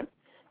time. Do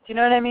you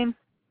know what I mean?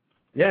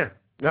 Yeah.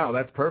 No,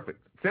 that's perfect.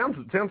 Sounds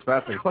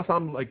fascinating. Plus,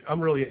 I'm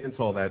really into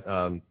all that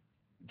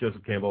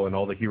Joseph Campbell and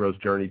all the hero's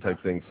journey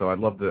type things. So I'd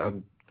love to.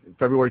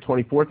 February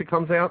 24th it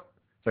comes out.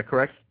 Is that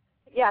correct?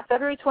 Yeah,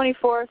 February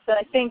 24th. And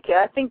I think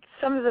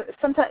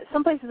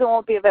some places it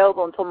won't be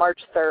available until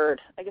March 3rd.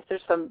 I guess there's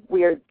some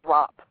weird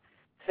drop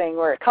thing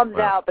where it comes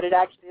out, but it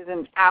actually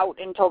isn't out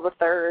until the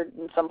 3rd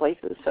in some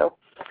places. So.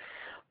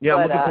 Yeah,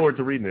 I'm looking forward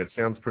to reading it. It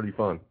sounds pretty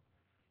fun.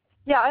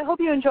 Yeah, I hope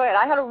you enjoy it.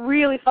 I had a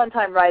really fun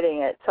time writing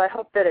it, so I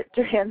hope that it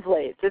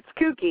translates. It's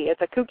kooky. It's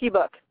a kooky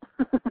book.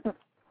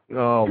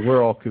 Oh,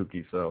 we're all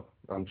kooky, so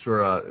I'm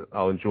sure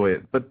I'll enjoy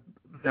it. But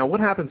now, what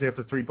happens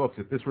after 3 books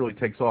if this really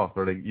takes off?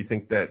 Or you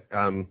think that,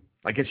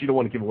 I guess you don't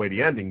want to give away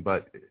the ending,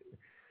 but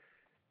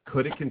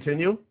could it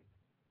continue?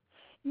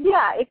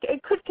 Yeah,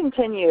 it could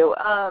continue.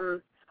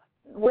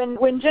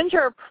 When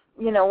Ginger,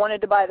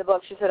 wanted to buy the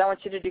book, she said, I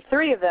want you to do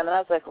 3 of them. And I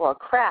was like, well,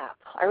 crap.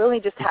 I really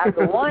just have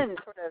the one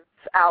sort of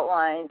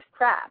outlined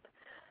crap.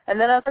 And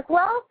then I was like,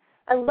 well,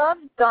 I love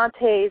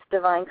Dante's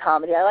Divine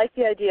Comedy. I like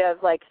the idea of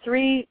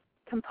 3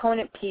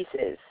 component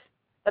pieces.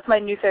 That's my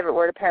new favorite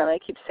word, apparently. I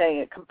keep saying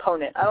it,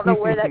 component. I don't know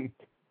where that,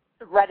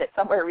 read it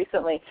somewhere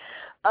recently.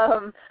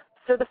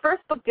 So the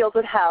first book deals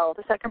with hell.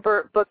 The second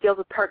book deals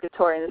with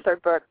purgatory. And the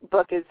third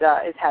book is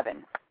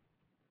heaven.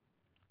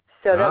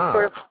 So that's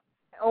sort of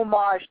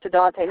homage to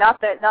Dante.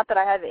 Not that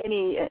I have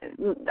any,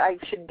 I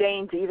should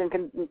deign to even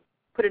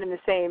put it in the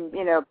same,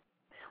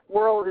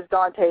 world as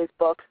Dante's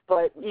books,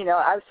 but,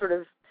 I was sort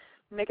of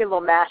making a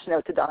little mash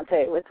note to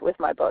Dante with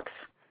my books.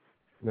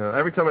 No,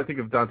 every time I think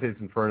of Dante's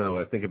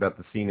Inferno, I think about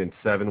the scene in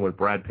 7 when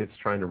Brad Pitt's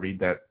trying to read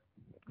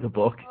the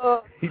book.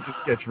 Oh. He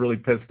just gets really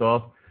pissed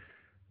off.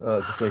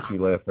 It just makes me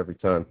laugh every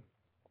time.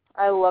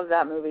 I love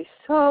that movie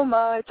so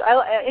much.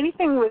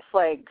 Anything with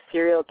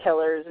serial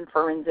killers and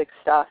forensic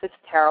stuff, it's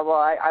terrible.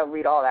 I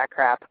read all that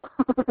crap.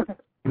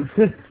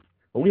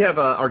 Well, we have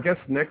our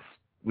guest next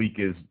week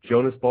is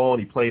Jonas Ball,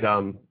 and he played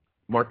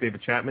Mark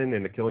David Chapman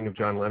in The Killing of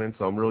John Lennon.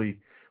 So I'm really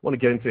want to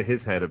get into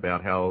his head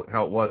about how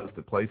it was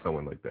to play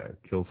someone like that,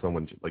 kill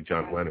someone like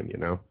John Lennon, you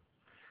know?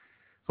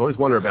 I always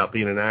wonder about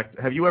being an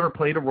actor. Have you ever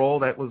played a role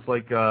that was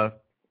like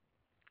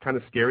kind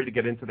of scary to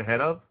get into the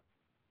head of?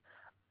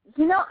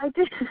 You know, I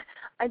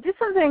did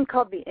something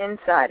called The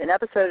Inside. An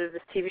episode of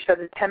this TV show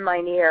that Tim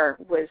Minear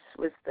was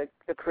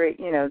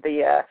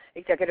the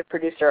executive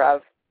producer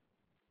of,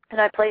 and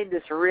I played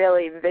this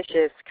really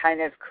vicious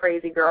kind of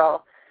crazy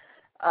girl,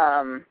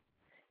 and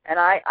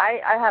I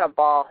had a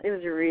ball. It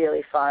was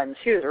really fun.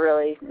 She was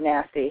really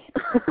nasty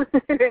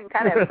and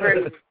kind of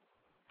crazy.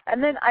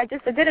 And then I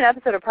did an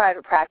episode of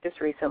Private Practice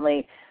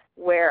recently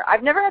where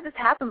I've never had this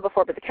happen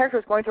before, but the character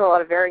was going through a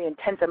lot of very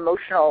intense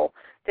emotional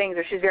things,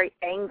 or she's very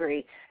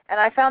angry. And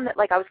I found that,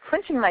 like, I was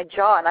clenching my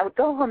jaw, and I would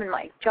go home and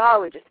my jaw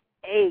would just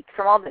ache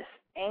from all this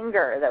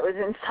anger that was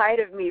inside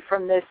of me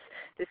from this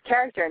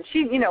character. And she,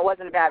 you know,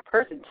 wasn't a bad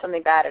person.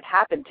 Something bad had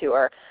happened to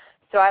her.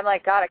 So I'm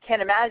like, God, I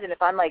can't imagine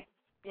if I'm, like,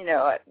 you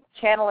know,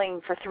 channeling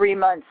for 3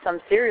 months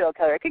some serial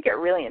killer. It could get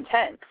really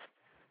intense.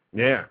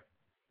 Yeah.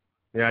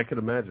 Yeah, I could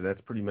imagine.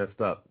 That's pretty messed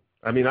up.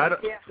 I mean,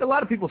 a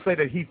lot of people say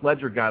that Heath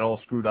Ledger got all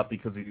screwed up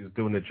because he was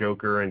doing the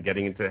Joker and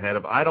getting into the head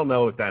of. I don't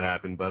know if that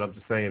happened, but I'm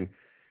just saying.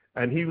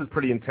 And he was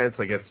pretty intense,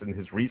 I guess, in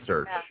his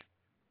research.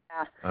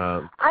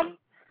 Yeah.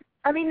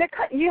 I mean,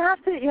 you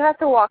have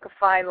to walk a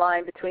fine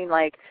line between,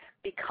 like,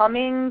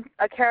 becoming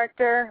a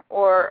character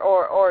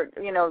or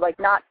you know, like,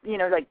 not, you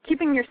know, like,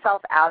 keeping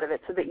yourself out of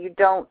it so that you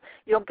don't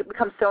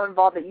become so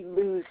involved that you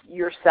lose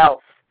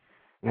yourself.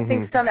 I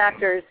think some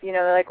actors, you know,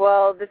 they're like,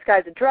 well, this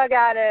guy's a drug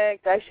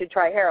addict, I should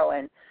try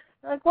heroin.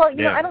 I'm like, well,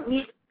 you know, I don't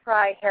need to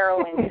try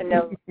heroin to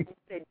know,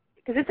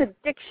 because it's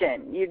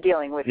addiction you're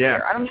dealing with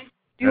here. I don't need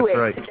to do it.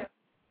 Right.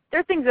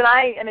 There are things that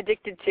I am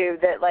addicted to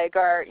that, like,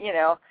 are, you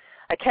know,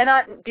 I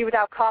cannot be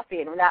without coffee.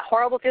 And when that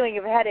horrible feeling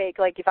of a headache,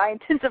 like, if I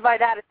intensify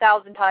that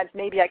 1,000 times,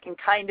 maybe I can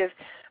kind of,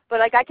 but,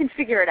 like, I can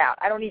figure it out.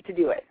 I don't need to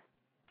do it.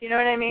 You know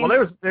what I mean?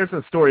 Well, there's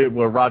a story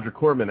where Roger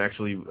Corman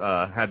actually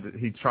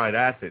he tried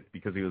acid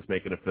because he was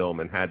making a film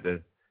and had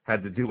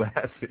to do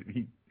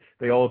acid.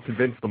 They all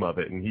convinced him of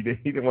it, and he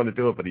didn't want to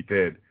do it, but he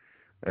did.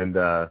 And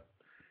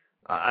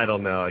I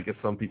don't know. I guess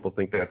some people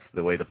think that's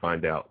the way to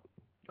find out.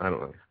 I don't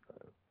know.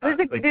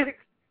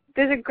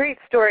 There's a great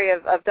story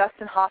of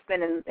Dustin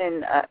Hoffman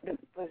in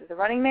was it The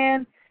Running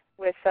Man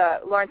with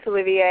Laurence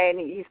Olivier, and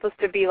he's supposed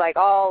to be like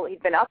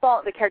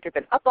the character had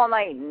been up all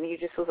night, and he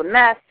just was a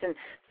mess, and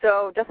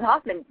so Dustin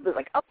Hoffman was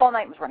like up all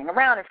night and was running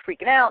around and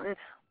freaking out, and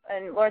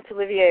Laurence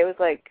Olivier was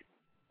like,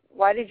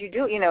 why did you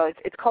do it? You know,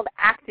 it's called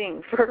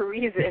acting for a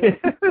reason.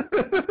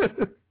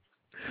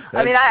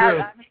 I mean,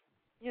 I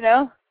you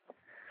know.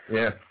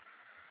 Yeah.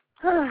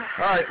 All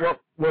right, well,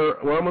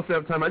 we're almost out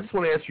of time. I just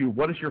want to ask you,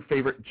 what is your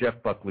favorite Jeff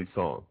Buckley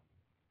song?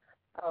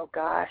 Oh,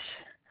 gosh.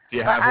 Do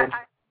you have one?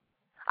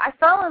 I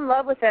fell in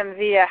love with him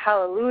via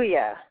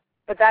Hallelujah,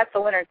 but that's the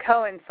Leonard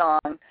Cohen song.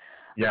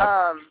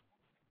 Yeah.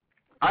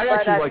 I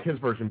actually like his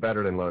version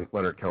better than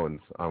Leonard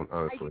Cohen's,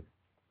 honestly.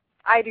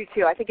 I do,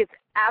 too. I think it's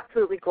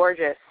absolutely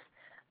gorgeous.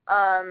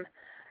 Some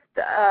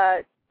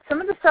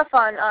of the stuff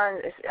on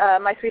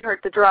My Sweetheart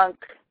the Drunk,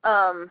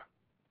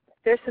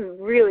 there's some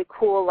really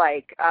cool,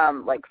 like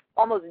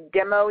almost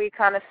demo-y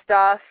kind of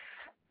stuff.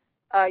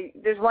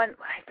 There's one,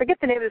 I forget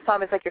the name of the song,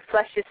 but it's like Your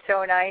Flesh is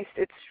So Nice.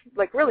 It's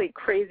like really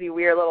crazy,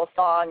 weird little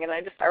song, and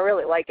I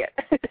really like it.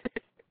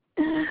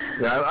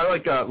 Yeah, I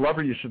like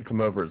Lover You Should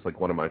Come Over is like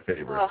one of my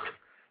favorites. Oh,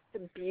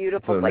 it's a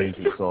beautiful, it's an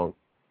amazing song.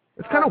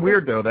 It's kind of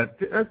weird, though, that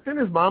didn't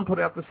his mom put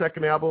out the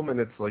second album, and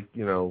it's like,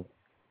 you know,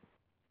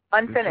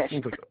 unfinished.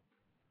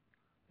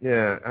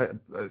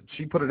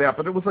 She put it out,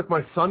 but it was like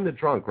My Son the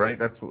Drunk, right?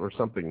 Or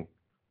something.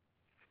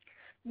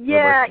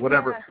 Yeah, like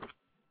whatever. Yeah.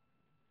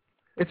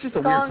 It's just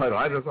a weird title.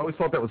 I just always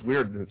thought that was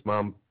weird. His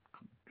mom,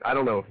 I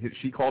don't know if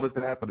she called it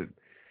that, but it's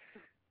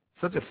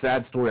such a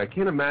sad story. I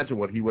can't imagine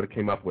what he would have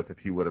came up with if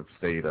he would have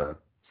stayed,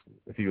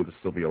 if he would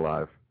still be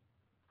alive.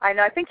 I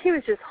know. I think he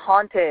was just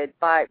haunted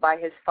by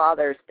his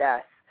father's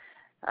death.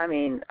 I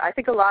mean, I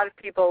think a lot of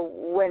people,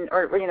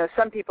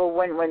 some people,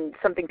 when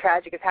something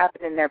tragic has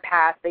happened in their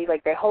past, they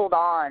hold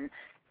on.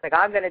 It's like,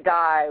 I'm going to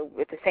die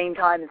at the same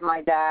time as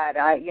my dad.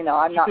 I'm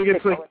not.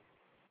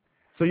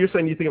 So you're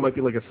saying you think it might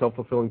be like a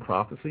self-fulfilling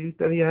prophecy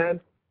that he had?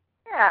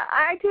 Yeah,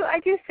 I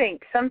do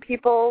think some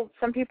people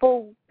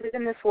live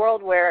in this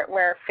world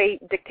where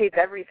fate dictates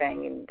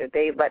everything, and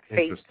they let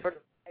fate sort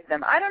of guide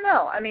them. I don't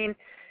know. I mean,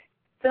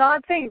 it's an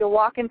odd thing to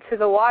walk into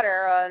the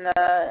water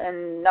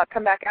and not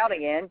come back out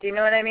again. Do you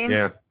know what I mean?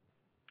 Yeah.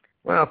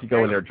 Well, if you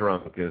go in there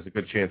drunk, there's a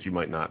good chance you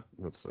might not.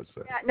 Let's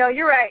say. Yeah. No,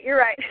 you're right.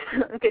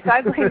 Okay, so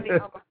I blame the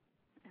alcohol.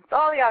 It's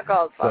all the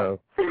alcohol's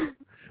fault.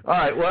 All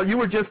right. Well, you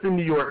were just in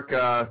New York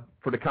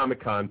for the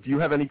Comic-Con. Do you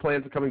have any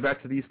plans of coming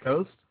back to the East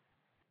Coast?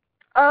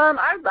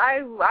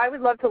 I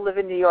would love to live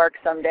in New York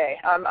someday.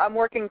 I'm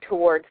working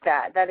towards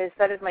that. That is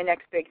my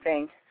next big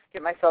thing.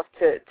 Get myself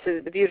to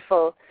the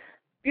beautiful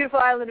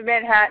island of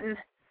Manhattan.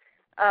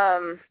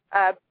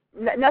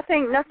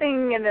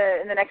 Nothing in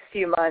the next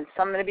few months.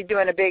 I'm going to be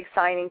doing a big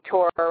signing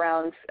tour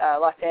around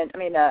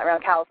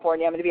around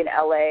California. I'm going to be in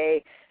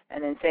LA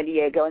and then San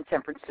Diego and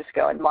San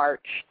Francisco in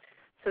March.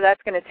 So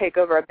that's going to take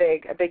over a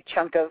big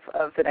chunk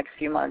of the next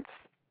few months.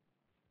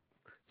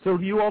 So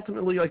do you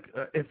ultimately, like,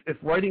 if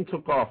writing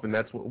took off, and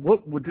that's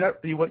what would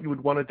that be what you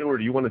would want to do, or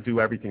do you want to do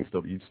everything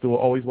still? Do you still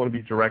always want to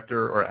be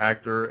director or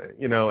actor,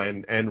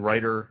 and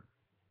writer?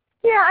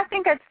 Yeah, I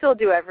think I'd still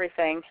do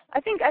everything.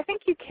 I think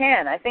you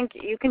can. I think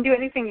you can do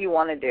anything you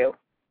want to do.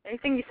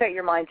 Anything you set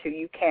your mind to,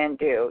 you can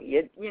do.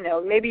 You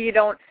know, maybe you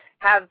don't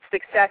have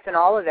success in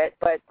all of it,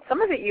 but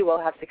some of it you will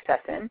have success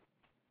in.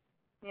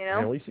 You know?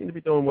 Yeah, we seem to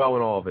be doing well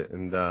in all of it,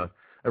 and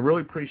I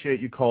really appreciate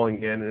you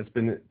calling in. It's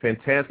been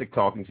fantastic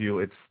talking to you.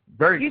 It's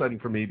very exciting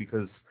for me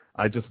because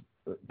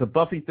the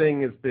Buffy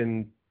thing has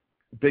been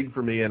big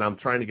for me, and I'm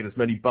trying to get as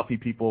many Buffy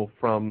people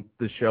from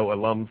the show,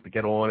 alums, to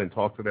get on and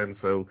talk to them.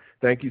 So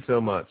thank you so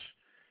much.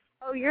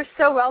 Oh, you're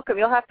so welcome.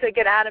 You'll have to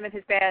get Adam and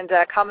his band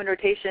Common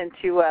Rotation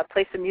to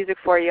play some music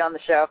for you on the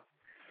show.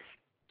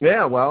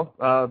 Yeah, well,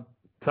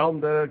 tell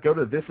him to go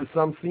to This Is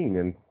Some Scene,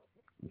 and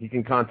he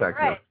can contact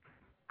me.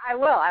 I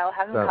will. I'll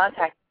have him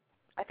contact.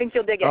 I think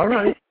you'll dig it. All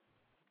right.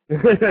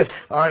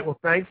 All right. Well,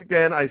 thanks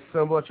again. I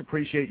so much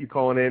appreciate you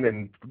calling in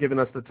and giving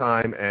us the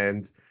time.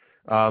 And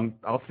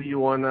I'll see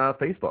you on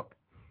Facebook.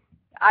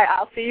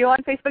 I'll see you on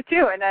Facebook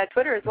too, and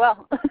Twitter as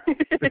well.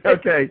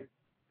 Okay.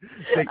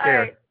 Take care.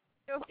 Right.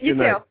 You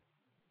too.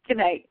 Good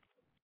night.